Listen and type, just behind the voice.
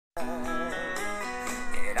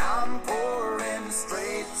And I'm pouring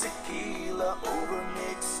straight tequila over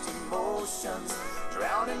mixed emotions,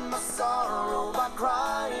 drowning my sorrow by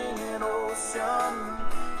crying in ocean.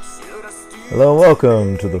 Hello and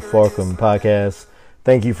welcome to the Farcom Podcast.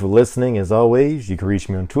 Thank you for listening. As always, you can reach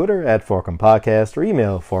me on Twitter at Farcom Podcast or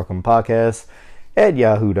email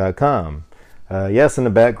farcompodcast@yahoo.com. Yes, in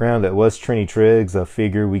the background, that was Trini Triggs. I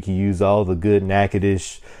figure we can use all the good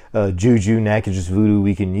Natchitoches, juju, Natchitoches voodoo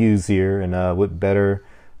we can use here. And what better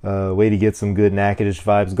way to get some good Natchitoches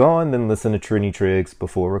vibes going than listen to Trini Triggs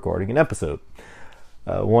before recording an episode.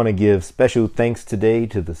 I want to give special thanks today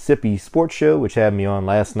to the Sippy Sports Show, which had me on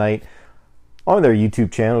last night on their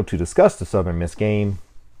YouTube channel to discuss the Southern Miss game.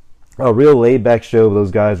 A real laid-back show.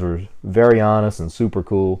 Those guys were very honest and super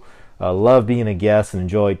cool. Loved being a guest and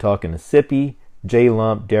enjoyed talking to Sippy, Jay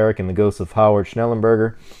Lump, Derek, and the ghost of Howard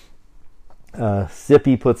Schnellenberger.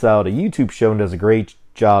 Sippy puts out a YouTube show and does a great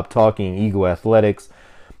job talking Eagle athletics.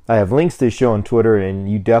 I have links to his show on Twitter,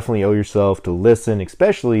 and you definitely owe yourself to listen,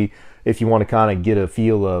 especially if you want to kind of get a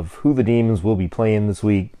feel of who the Demons will be playing this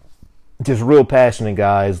week. Just real passionate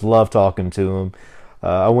guys. Love talking to them.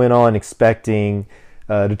 I went on expecting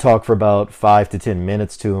to talk for about 5 to 10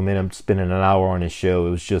 minutes to him, and I'm spending an hour on his show. It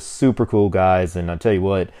was just super cool guys, and I tell you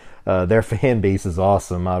what, their fan base is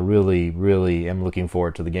awesome. I really, really am looking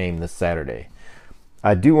forward to the game this Saturday.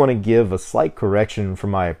 I do want to give a slight correction for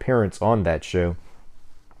my appearance on that show.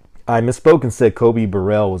 I misspoke and said Kobe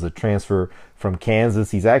Burrell was a transfer from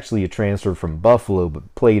Kansas. He's actually a transfer from Buffalo,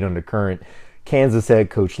 but played under current Kansas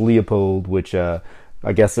head coach Leopold, which I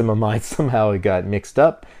guess in my mind somehow it got mixed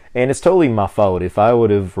up. And it's totally my fault. If I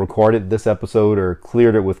would have recorded this episode or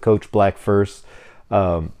cleared it with Coach Black first,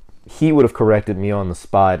 he would have corrected me on the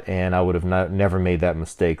spot, and I would have never made that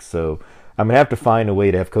mistake. So I'm going to have to find a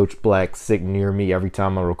way to have Coach Black sit near me every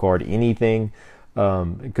time I record anything,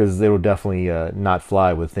 because it will definitely not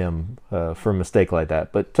fly with him for a mistake like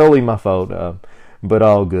that. But totally my fault, but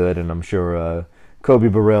all good, and I'm sure Kobe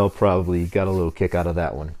Burrell probably got a little kick out of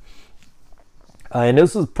that one. And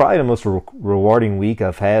this is probably the most rewarding week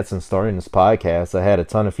I've had since starting this podcast. I had a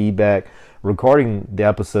ton of feedback recording the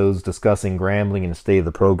episodes discussing Grambling and the state of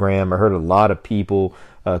the program. I heard a lot of people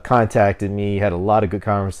contacted me, had a lot of good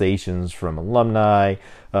conversations from alumni,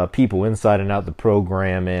 people inside and out the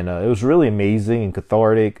program, and it was really amazing and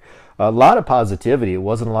cathartic. A lot of positivity. It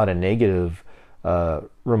wasn't a lot of negative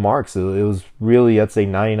remarks. It was really, I'd say,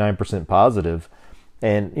 99% positive.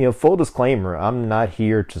 And, full disclaimer, I'm not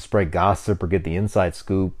here to spread gossip or get the inside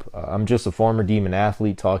scoop. I'm just a former Demon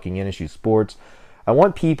athlete talking NSU sports. I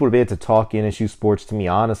want people to be able to talk NSU sports to me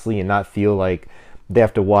honestly and not feel like they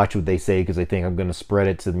have to watch what they say because they think I'm going to spread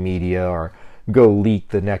it to the media or go leak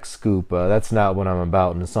the next scoop. That's not what I'm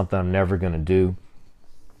about, and it's something I'm never going to do.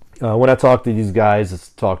 When I talk to these guys, it's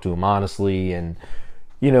talk to them honestly. And,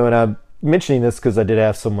 and I'm mentioning this because I did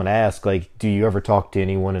have someone ask, like, do you ever talk to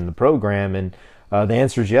anyone in the program? And the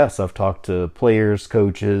answer is yes. I've talked to players,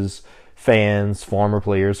 coaches, fans, former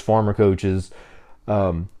players, former coaches,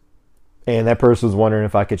 and that person was wondering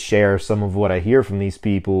if I could share some of what I hear from these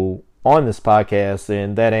people on this podcast,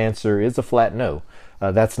 and that answer is a flat no.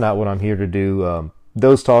 That's not what I'm here to do.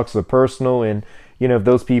 Those talks are personal, and if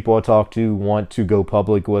those people I talk to want to go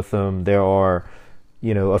public with them, there are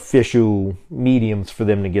official mediums for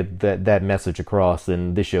them to get that message across,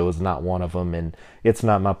 and this show is not one of them, and it's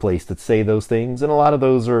not my place to say those things. And a lot of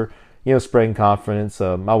those are, spreading confidence.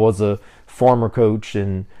 I was a former coach,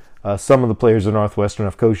 and some of the players at Northwestern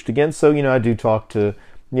I've coached against, so, I do talk to,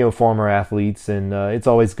 former athletes, and it's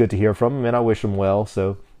always good to hear from them, and I wish them well.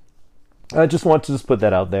 So I just want to put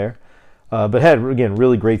that out there. But had, again,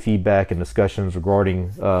 really great feedback and discussions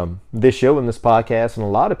regarding this show and this podcast, and a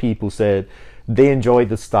lot of people said they enjoyed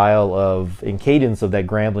the style of and cadence of that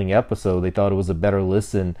Grambling episode. They thought it was a better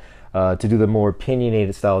listen to do the more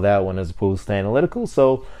opinionated style of that one as opposed to analytical.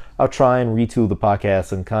 So I'll try and retool the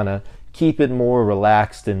podcast and kind of keep it more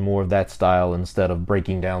relaxed and more of that style instead of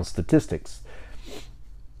breaking down statistics.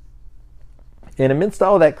 And amidst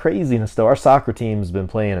all that craziness, though, our soccer team has been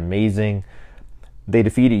playing amazing. They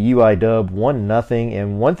defeated UI-Dub 1-0,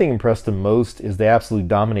 and one thing impressed them most is they absolutely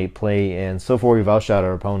dominate play, and so far we've outshot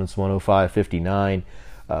our opponents 105-59.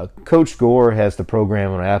 Coach Gore has the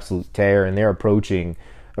program on an absolute tear, and they're approaching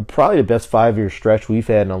probably the best 5-year stretch we've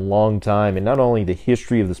had in a long time, and not only the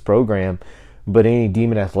history of this program, but any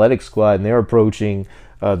Demon Athletic squad, and they're approaching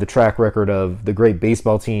the track record of the great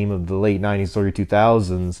baseball team of the late 90s, early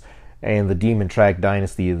 2000s, and the Demon track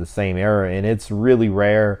dynasty of the same era, and it's really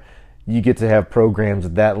rare you get to have programs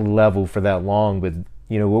at that level for that long. But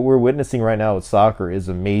what we're witnessing right now with soccer is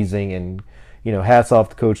amazing, and hats off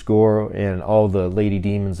to Coach Gore and all the Lady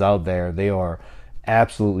Demons out there. They are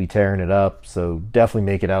absolutely tearing it up. So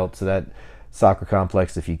definitely make it out to that soccer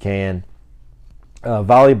complex if you can.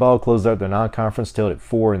 Volleyball closed out their non-conference, tailed at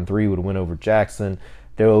 4-3 with a win over Jackson.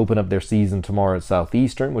 They'll open up their season tomorrow at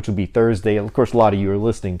Southeastern, which will be Thursday. Of course, a lot of you are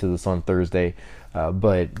listening to this on Thursday,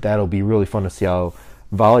 but that'll be really fun to see how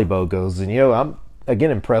volleyball goes. And, I'm,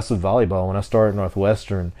 again, impressed with volleyball. When I started at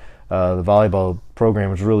Northwestern, the volleyball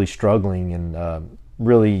program was really struggling and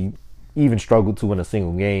really even struggled to win a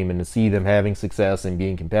single game. And to see them having success and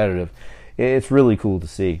being competitive, it's really cool to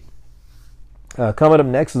see. Coming up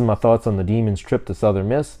next is my thoughts on the Demons' trip to Southern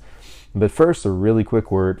Miss. But first, a really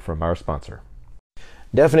quick word from our sponsor.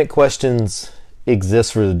 Definite questions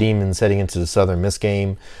exist for the Demons heading into the Southern Miss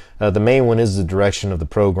game. The main one is the direction of the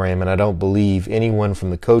program, and I don't believe anyone from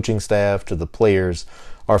the coaching staff to the players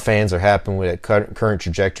or fans are happy with that current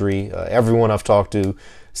trajectory. Everyone I've talked to,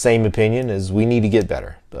 same opinion, is we need to get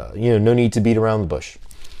better. No need to beat around the bush.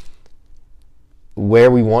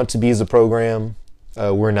 Where we want to be as a program,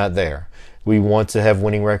 we're not there. We want to have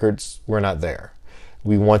winning records. We're not there.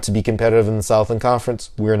 We want to be competitive in the Southland Conference.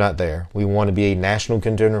 We're not there. We want to be a national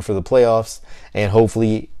contender for the playoffs and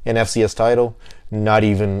hopefully an FCS title. Not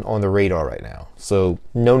even on the radar right now. So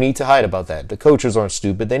no need to hide about that. The coaches aren't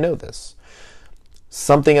stupid. They know this.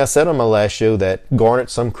 Something I said on my last show that garnered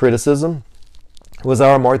some criticism was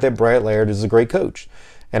our remark that Brad Laird is a great coach.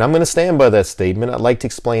 And I'm going to stand by that statement. I'd like to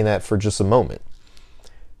explain that for just a moment.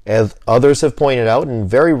 As others have pointed out and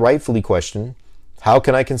very rightfully questioned, how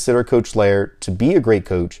can I consider Coach Laird to be a great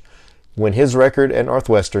coach when his record at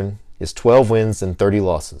Northwestern is 12 wins and 30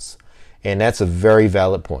 losses? And that's a very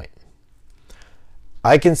valid point.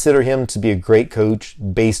 I consider him to be a great coach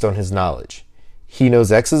based on his knowledge. He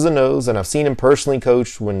knows X's and O's, and I've seen him personally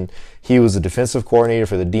coach when he was a defensive coordinator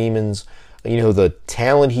for the Demons. The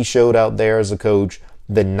talent he showed out there as a coach,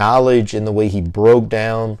 the knowledge and the way he broke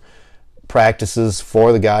down practices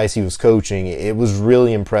for the guys he was coaching, it was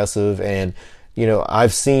really impressive. And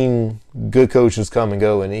I've seen good coaches come and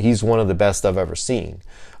go, and he's one of the best I've ever seen.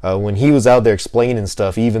 When he was out there explaining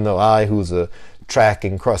stuff, even though I, who was a track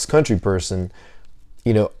and cross country person,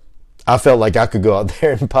 I felt like I could go out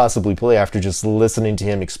there and possibly play after just listening to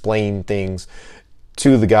him explain things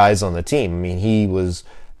to the guys on the team. I mean, he was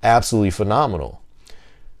absolutely phenomenal.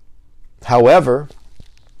 However,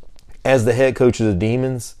 as the head coach of the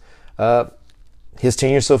Demons, his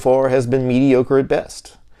tenure so far has been mediocre at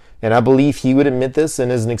best. And I believe he would admit this,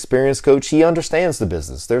 and as an experienced coach, he understands the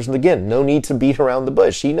business. There's, again, no need to beat around the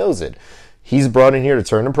bush. He knows it. He's brought in here to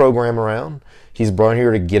turn the program around. He's brought in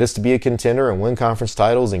here to get us to be a contender and win conference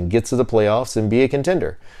titles and get to the playoffs and be a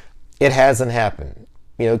contender. It hasn't happened.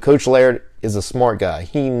 Coach Laird is a smart guy.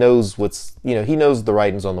 He knows he knows the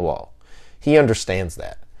writings on the wall. He understands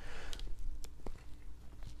that.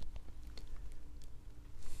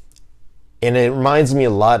 And it reminds me a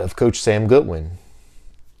lot of Coach Sam Goodwin.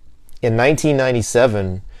 In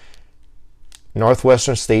 1997,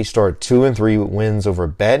 Northwestern State started 2-3 with wins over a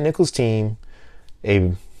bad Nichols team,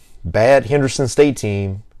 a bad Henderson State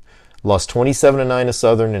team, lost 27-9 to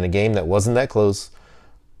Southern in a game that wasn't that close,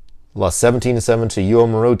 lost 17-7 to UO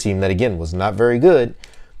Monroe team that, again, was not very good.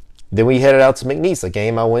 Then we headed out to McNeese, a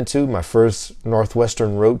game I went to, my first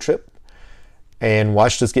Northwestern road trip, and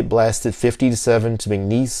watched us get blasted 50-7 to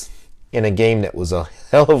McNeese in a game that was a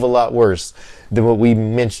hell of a lot worse than what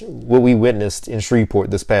we witnessed in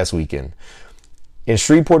Shreveport this past weekend. In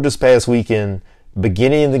Shreveport this past weekend,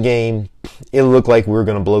 beginning of the game, it looked like we were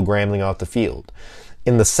going to blow Grambling off the field.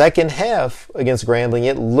 In the second half against Grambling,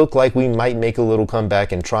 it looked like we might make a little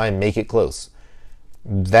comeback and try and make it close.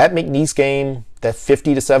 That McNeese game, that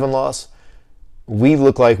 50-7 loss, we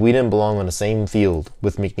looked like we didn't belong on the same field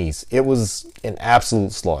with McNeese. It was an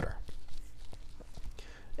absolute slaughter.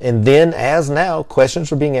 And then, as now, questions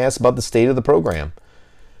were being asked about the state of the program.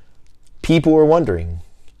 People were wondering,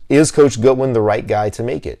 is Coach Goodwin the right guy to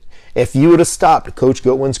make it? If you would have stopped Coach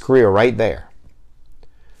Goodwin's career right there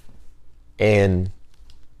and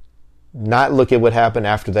not look at what happened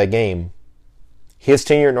after that game, his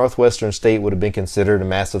tenure at Northwestern State would have been considered a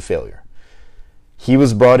massive failure. He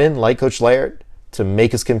was brought in, like Coach Laird, to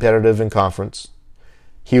make us competitive in conference.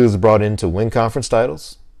 He was brought in to win conference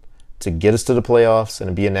titles, to get us to the playoffs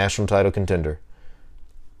and be a national title contender.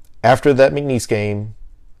 After that McNeese game,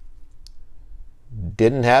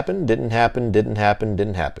 didn't happen.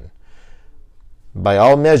 By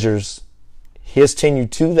all measures, his tenure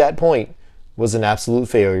to that point was an absolute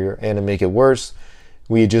failure, and to make it worse,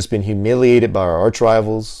 we had just been humiliated by our arch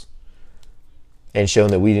rivals and shown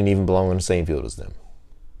that we didn't even belong on the same field as them.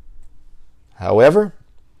 However,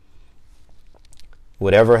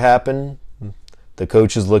 whatever happened The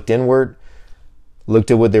coaches looked inward,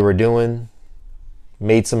 looked at what they were doing,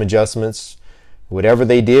 made some adjustments. Whatever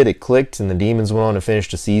they did, it clicked, and the Demons went on to finish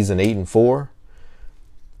the season 8-4.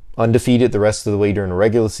 Undefeated the rest of the way during the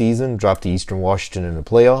regular season, dropped to Eastern Washington in the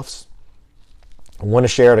playoffs. Won a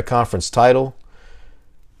share of the conference title.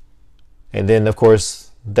 And then, of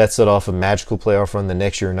course, that set off a magical playoff run the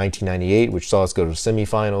next year in 1998, which saw us go to the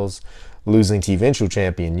semifinals, losing to eventual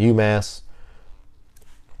champion UMass.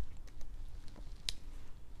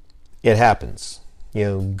 It happens.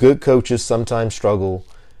 Good coaches sometimes struggle,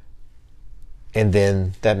 and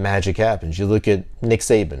then that magic happens. You look at Nick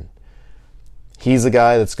Saban. He's a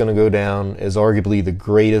guy that's going to go down as arguably the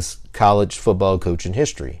greatest college football coach in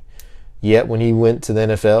history. Yet when he went to the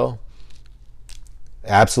NFL,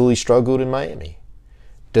 absolutely struggled in Miami.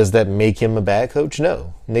 Does that make him a bad coach?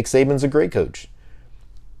 No. Nick Saban's a great coach.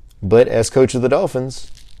 But as coach of the Dolphins,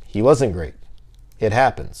 he wasn't great. It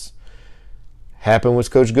happens. Happened with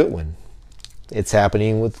Coach Goodwin. It's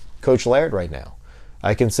happening with Coach Laird right now.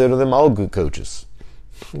 I consider them all good coaches.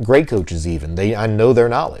 Great coaches even. I know their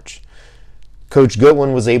knowledge. Coach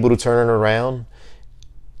Goodwin was able to turn it around,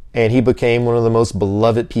 and he became one of the most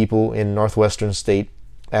beloved people in Northwestern State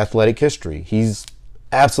athletic history. He's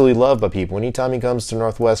absolutely loved by people. Anytime he comes to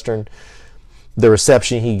Northwestern, the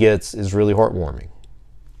reception he gets is really heartwarming.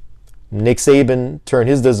 Nick Saban turned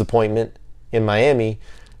his disappointment in Miami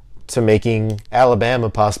to making Alabama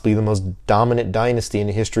possibly the most dominant dynasty in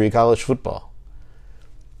the history of college football.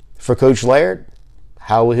 For Coach Laird,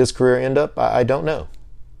 how will his career end up? I don't know.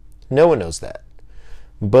 No one knows that.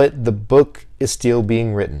 But the book is still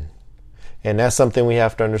being written. And that's something we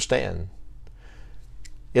have to understand.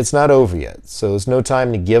 It's not over yet. So it's no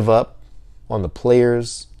time to give up on the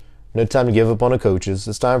players. No time to give up on the coaches.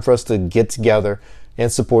 It's time for us to get together and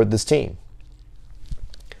support this team.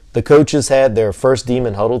 The coaches had their first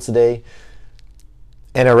Demon Huddle today.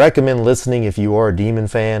 And I recommend listening if you are a Demon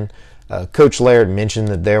fan. Coach Laird mentioned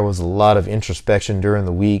that there was a lot of introspection during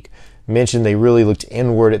the week. Mentioned they really looked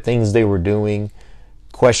inward at things they were doing,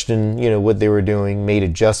 questioned, what they were doing, made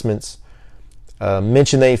adjustments.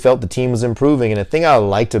 Mentioned they felt the team was improving. And the thing I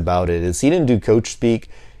liked about it is he didn't do coach speak.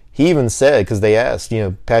 He even said, because they asked,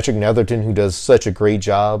 Patrick Netherton, who does such a great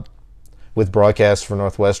job with broadcasts for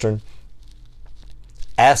Northwestern,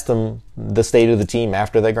 asked him the state of the team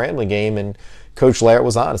after that Grambling game. And Coach Laird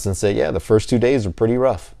was honest and said, yeah, the first 2 days were pretty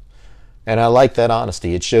rough. And I like that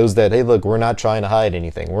honesty. It shows that, hey, look, we're not trying to hide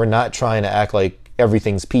anything. We're not trying to act like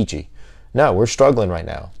everything's peachy. No, we're struggling right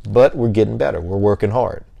now, but we're getting better. We're working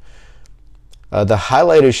hard. The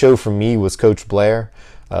highlight of the show for me was Coach Blair,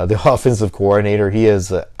 the offensive coordinator. He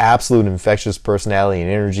has an absolute infectious personality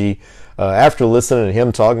and energy. After listening to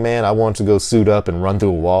him talk, man, I want to go suit up and run through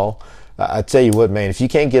a wall. I tell you what, man, if you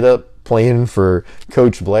can't get up playing for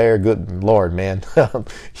Coach Blair, good Lord, man,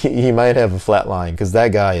 he might have a flat line because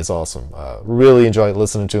that guy is awesome. Really enjoyed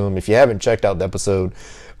listening to him. If you haven't checked out the episode,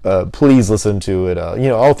 please listen to it.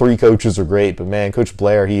 All three coaches are great, but man, Coach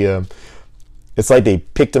Blair, it's like they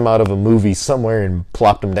picked him out of a movie somewhere and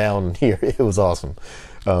plopped him down here. It was awesome.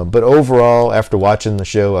 But overall, after watching the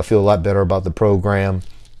show, I feel a lot better about the program.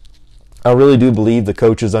 I really do believe the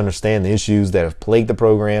coaches understand the issues that have plagued the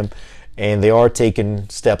program, and they are taking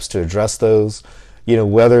steps to address those.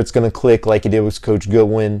 Whether it's going to click like it did with Coach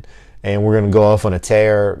Goodwin and we're going to go off on a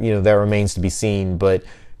tear, that remains to be seen. But,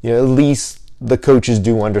 at least the coaches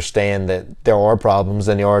do understand that there are problems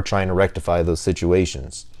and they are trying to rectify those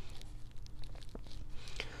situations.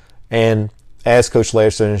 And as Coach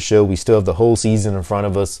Laird said in the show, we still have the whole season in front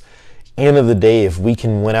of us. End of the day, if we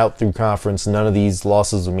can win out through conference, none of these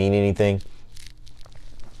losses will mean anything.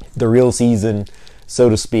 The real season, so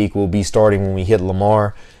to speak, will be starting when we hit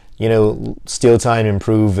Lamar. Still time to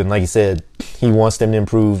improve. And like I said, he wants them to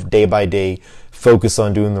improve day by day, focus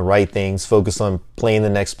on doing the right things, focus on playing the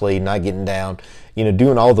next play, not getting down,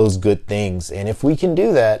 doing all those good things. And if we can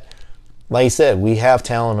do that, like I said, we have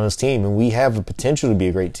talent on this team and we have the potential to be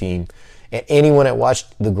a great team. And anyone that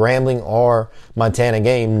watched the Grambling or Montana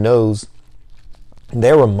game knows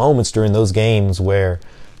there were moments during those games where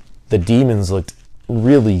the Demons looked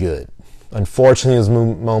really good. Unfortunately, those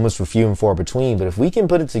moments were few and far between. But if we can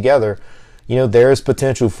put it together, there is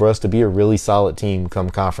potential for us to be a really solid team come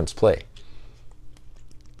conference play.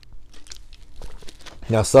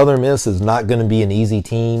 Now, Southern Miss is not going to be an easy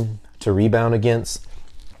team to rebound against.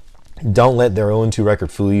 Don't let their 0-2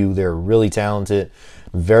 record fool you. They're really talented,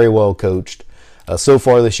 very well coached. So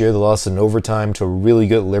far this year, they lost in overtime to a really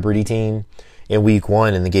good Liberty team in week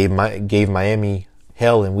 1, and they gave Miami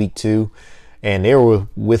hell in week 2. And they were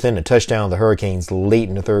within a touchdown of the Hurricanes late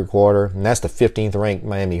in the third quarter, and that's the 15th ranked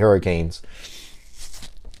Miami Hurricanes.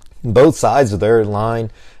 Both sides of their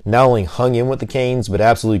line not only hung in with the Canes, but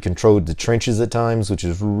absolutely controlled the trenches at times, which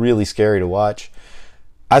is really scary to watch.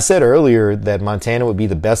 I said earlier that Montana would be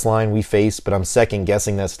the best line we face, but I'm second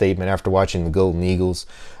guessing that statement after watching the Golden Eagles.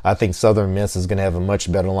 I think Southern Miss is going to have a much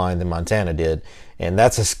better line than Montana did, and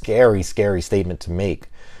that's a scary, scary statement to make.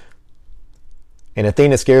 And the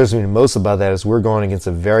thing that scares me the most about that is we're going against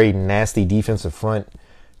a very nasty defensive front,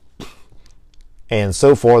 and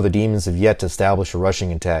so far the Demons have yet to establish a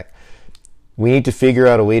rushing attack. We need to figure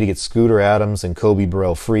out a way to get Scooter Adams and Kobe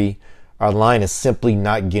Burrell free. Our line is simply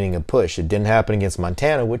not getting a push. It didn't happen against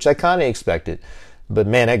Montana, which I kind of expected. But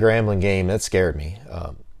man, that Grambling game, that scared me.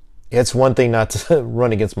 It's one thing not to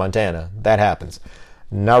run against Montana. That happens.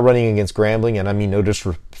 Not running against Grambling, and I mean no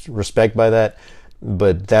disrespect by that,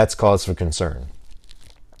 but that's cause for concern.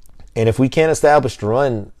 And if we can't establish the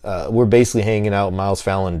run, we're basically hanging out Miles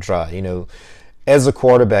Fallon to dry. You know, as a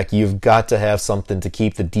quarterback, you've got to have something to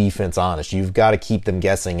keep the defense honest. You've got to keep them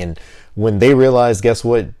guessing. And when they realize, guess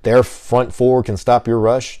what, their front four can stop your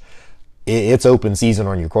rush, it's open season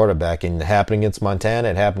on your quarterback. And it happened against Montana,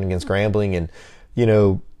 it happened against Grambling. And, you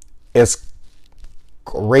know, as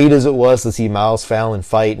great as it was to see Miles Fallon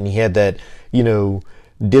fight, and he had that, you know,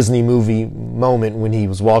 Disney movie moment when he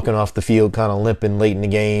was walking off the field kind of limping late in the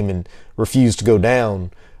game and refused to go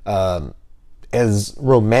down, as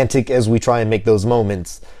romantic as we try and make those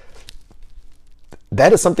moments,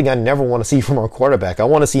 that is something I never want to see from our quarterback. I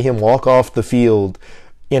want to see him walk off the field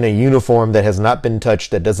in a uniform that has not been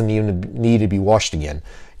touched, that doesn't even need to be washed again.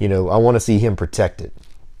 You know, I want to see him protected.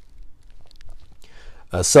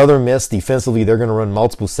 Southern Miss, defensively, they're going to run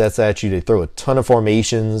multiple sets at you. They throw a ton of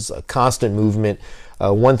formations, a constant movement.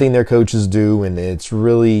 One thing their coaches do, and it's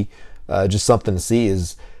really just something to see,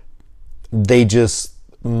 is they just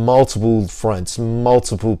multiple fronts,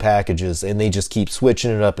 multiple packages, and they just keep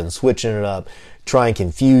switching it up and switching it up, try and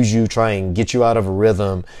confuse you, try and get you out of a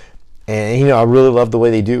rhythm. And, you know, I really love the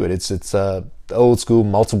way they do it. It's the old school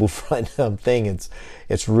multiple front thing.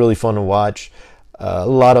 It's really fun to watch. A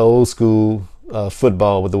lot of old school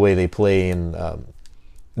football with the way they play, and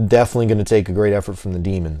definitely going to take a great effort from the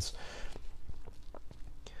Demons.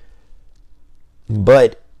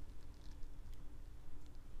 But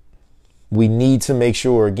we need to make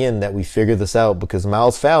sure, again, that we figure this out, because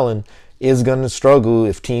Miles Fallon is going to struggle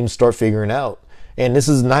if teams start figuring out. And this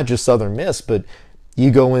is not just Southern Miss, but you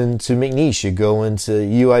go into McNeese, you go into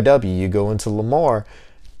UIW, you go into Lamar.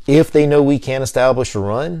 If they know we can't establish a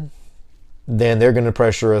run, then they're going to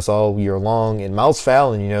pressure us all year long. And Miles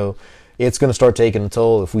Fallon, you know, it's going to start taking a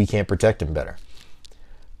toll if we can't protect him better.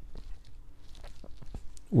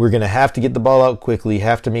 We're going to have to get the ball out quickly,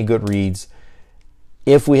 have to make good reads.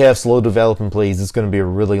 If we have slow developing plays, it's going to be a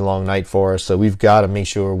really long night for us. So we've got to make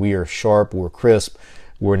sure we are sharp, we're crisp,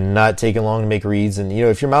 we're not taking long to make reads. And, you know,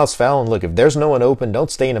 if you're Miles Fallon, look, if there's no one open, don't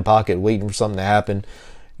stay in the pocket waiting for something to happen.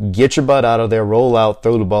 Get your butt out of there, roll out,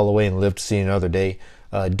 throw the ball away, and live to see another day.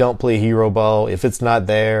 Don't play hero ball. If it's not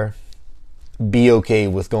there, be okay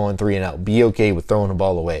with going 3 and out. Be okay with throwing the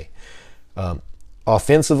ball away.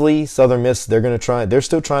 Offensively, Southern Miss, they're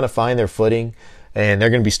still trying to find their footing. And they're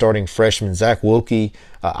going to be starting freshman Zach Wilkie.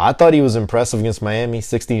 I thought he was impressive against Miami,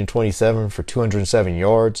 16-27 for 207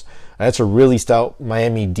 yards. That's a really stout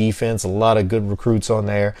Miami defense. A lot of good recruits on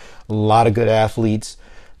there. A lot of good athletes.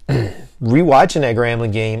 Rewatching that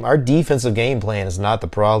Grambling game, our defensive game plan is not the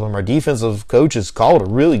problem. Our defensive coaches called a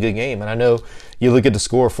really good game. And I know you look at the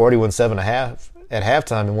score, 41-7 at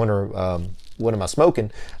halftime, and wonder, what am I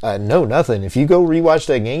smoking? No, nothing. If you go rewatch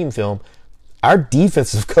that game film, our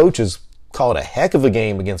defensive coaches called a heck of a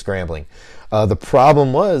game against Grambling. The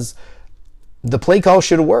problem was the play call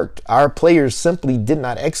should have worked. Our players simply did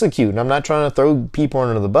not execute. And I'm not trying to throw people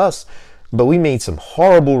under the bus, but we made some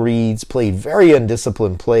horrible reads, played very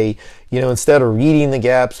undisciplined play. You know, instead of reading the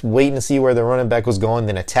gaps, waiting to see where the running back was going,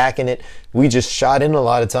 then attacking it, we just shot in a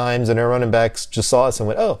lot of times, and our running backs just saw us and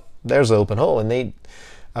went, oh, there's an open hole. And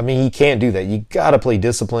you can't do that. You got to play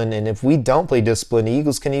discipline. And if we don't play discipline, the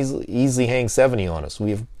Eagles can easily hang 70 on us.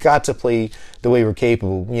 We've got to play the way we're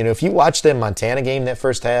capable. You know, if you watch that Montana game that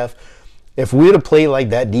first half, if we would have played like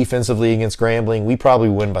that defensively against Grambling, we probably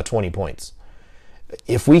win by 20 points.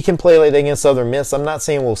 If we can play like that against Southern Miss, I'm not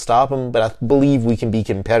saying we'll stop them, but I believe we can be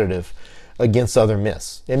competitive against Southern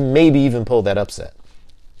Miss and maybe even pull that upset.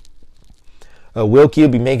 Wilkie will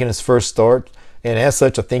be making his first start, and as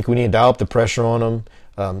such, I think we need to dial up the pressure on him.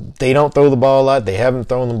 They don't throw the ball a lot. They haven't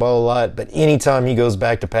thrown the ball a lot. But anytime he goes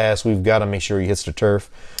back to pass, we've got to make sure he hits the turf.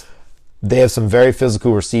 They have some very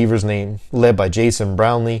physical receivers led by Jason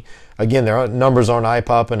Brownlee. Again, their numbers aren't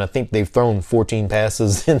eye-popping. I think they've thrown 14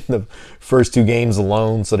 passes in the first 2 games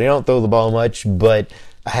alone. So they don't throw the ball much, but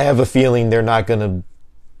I have a feeling they're not going to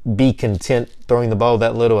be content throwing the ball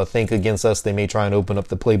that little. I think against us, they may try and open up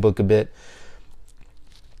the playbook a bit.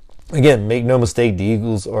 Again, make no mistake, the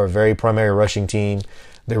Eagles are a very primary rushing team.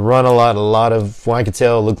 They run a lot of, from what I could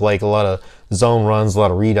tell, look like a lot of zone runs, a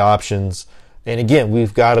lot of read options. And again,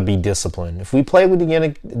 we've got to be disciplined. If we play what we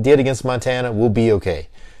did against Montana, we'll be okay.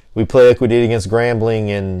 We play like we did against Grambling,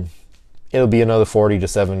 and it'll be another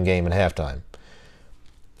 40-7 game at halftime.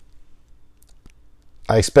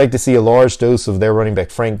 I expect to see a large dose of their running back,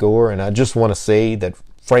 Frank Gore, and I just want to say that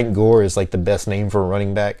Frank Gore is like the best name for a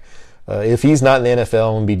running back. If he's not in the NFL,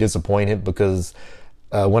 I'm going to be disappointed because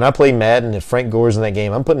when I play Madden, if Frank Gore's in that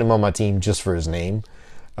game, I'm putting him on my team just for his name.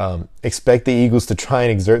 Expect the Eagles to try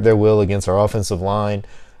and exert their will against our offensive line.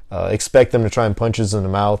 Expect them to try and punch us in the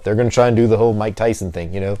mouth. They're going to try and do the whole Mike Tyson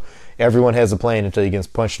thing, you know. Everyone has a plan until he gets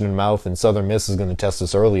punched in the mouth, and Southern Miss is going to test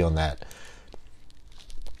us early on that.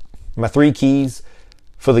 My 3 keys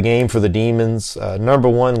for the game for the Demons. Number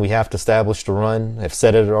 1, we have to establish the run. I've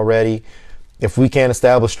said it already. If we can't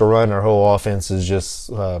establish the run, our whole offense is just,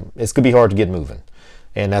 it's going to be hard to get moving.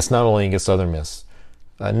 And that's not only against Southern Miss.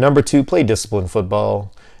 Number 2, play disciplined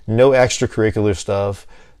football. No extracurricular stuff.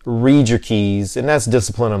 Read your keys, and that's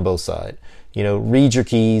discipline on both sides. You know, read your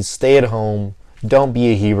keys, stay at home, don't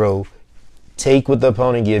be a hero. Take what the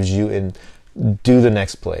opponent gives you and do the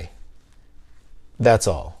next play. That's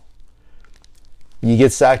all. You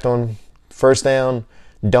get sacked on first down,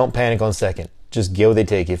 don't panic on second. Just get what they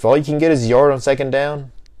take. If all you can get is a yard on second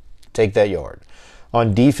down, take that yard.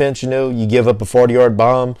 On defense, you know, you give up a 40-yard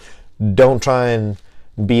bomb, don't try and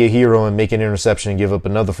be a hero and make an interception and give up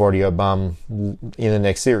another 40-yard bomb in the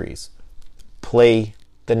next series. Play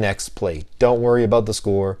the next play. Don't worry about the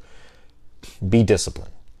score. Be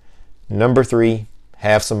disciplined. Number 3,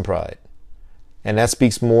 have some pride. And that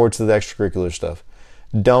speaks more to the extracurricular stuff.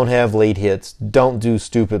 Don't have late hits. Don't do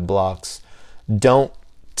stupid blocks. Don't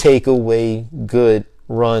take away good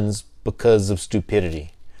runs because of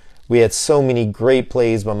stupidity. We had so many great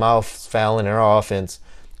plays by Miles Fallon in our offense,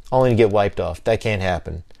 only to get wiped off. That can't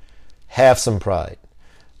happen. Have some pride.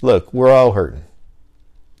 Look, we're all hurting.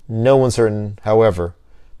 No one's hurting, however,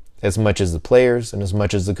 as much as the players and as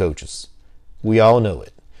much as the coaches. We all know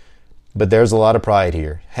it. But there's a lot of pride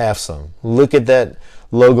here. Have some. Look at that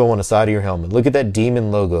logo on the side of your helmet. Look at that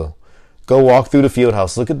Demon logo. Go walk through the field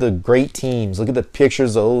house. Look at the great teams. Look at the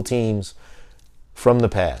pictures of old teams from the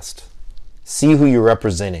past. See who you're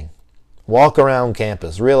representing. Walk around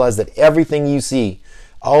campus. Realize that everything you see,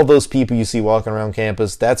 all those people you see walking around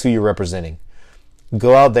campus, that's who you're representing.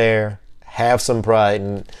 Go out there, have some pride.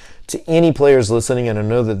 And to any players listening, and I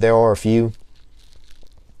know that there are a few,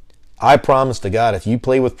 I promise to God, if you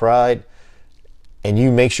play with pride and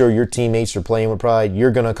you make sure your teammates are playing with pride,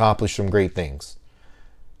 you're going to accomplish some great things.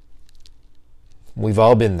 We've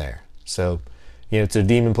all been there. So, you know, to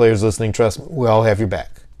Demon players listening, trust me, we all have your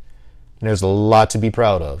back. And there's a lot to be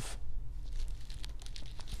proud of.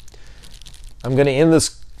 I'm going to end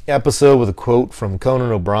this episode with a quote from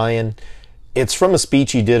Conan O'Brien. It's from a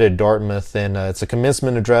speech he did at Dartmouth, and it's a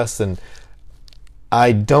commencement address, and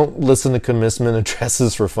I don't listen to commencement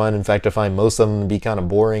addresses for fun. In fact, I find most of them to be kind of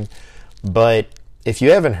boring. But if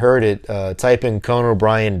you haven't heard it, type in Conan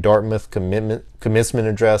O'Brien Dartmouth commencement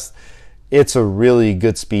address. It's a really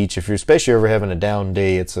good speech. If you're especially ever having a down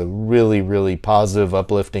day, it's a really, really positive,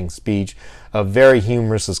 uplifting speech. Very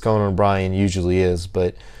humorous, as Conan O'Brien usually is.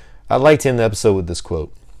 But I'd like to end the episode with this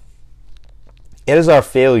quote. It is our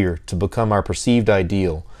failure to become our perceived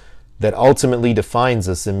ideal that ultimately defines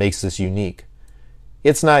us and makes us unique.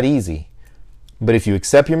 It's not easy, but if you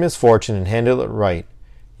accept your misfortune and handle it right,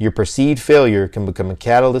 your perceived failure can become a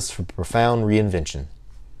catalyst for profound reinvention.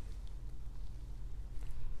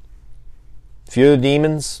 If you're the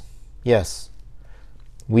Demons, yes,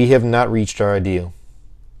 we have not reached our ideal.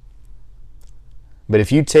 But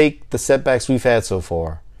if you take the setbacks we've had so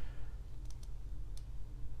far,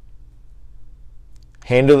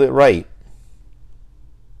 handle it right,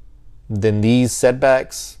 then these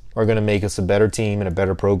setbacks are going to make us a better team and a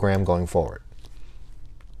better program going forward.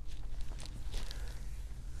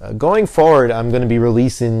 Going forward, I'm going to be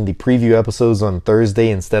releasing the preview episodes on Thursday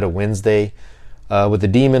instead of Wednesday, with the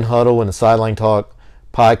Demon Huddle and the Sideline Talk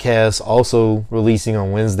podcast also releasing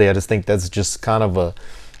on Wednesday. I just think that's just kind of a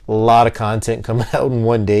lot of content coming out in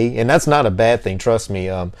one day, and that's not a bad thing, trust me.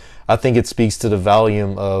 I think it speaks to the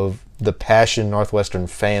volume of the passion Northwestern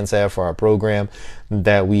fans have for our program,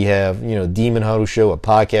 that we have, you know, Demon Huddle Show, a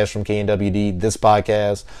podcast from KNWD, this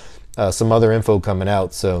podcast, some other info coming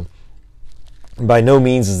out. So by no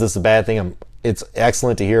means is this a bad thing. It's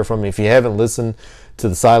excellent to hear from me. If you haven't listened to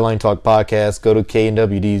the Sideline Talk podcast, go to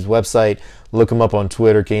KNWD's website, look them up on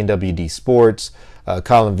Twitter, KNWD Sports,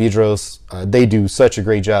 Colin Vidros. They do such a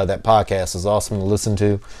great job. That podcast is awesome to listen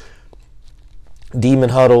to. Demon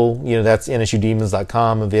Huddle, that's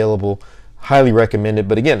nsudemons.com available. Highly recommend it.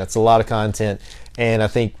 But again, that's a lot of content. And I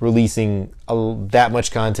think releasing that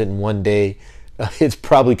much content in one day, it's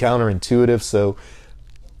probably counterintuitive. So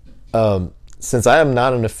since I am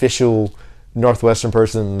not an official Northwestern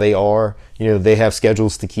person, they are, they have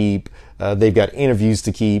schedules to keep. They've got interviews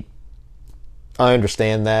to keep. I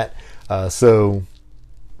understand that. So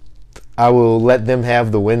I will let them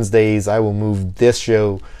have the Wednesdays. I will move this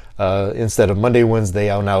show instead of Monday, Wednesday.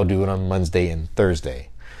 I'll now do it on Wednesday and Thursday.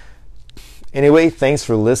 Anyway, thanks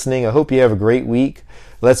for listening. I hope you have a great week.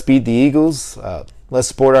 Let's beat the Eagles. Let's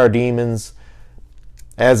support our Demons.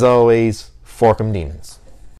 As always, fork 'em Demons.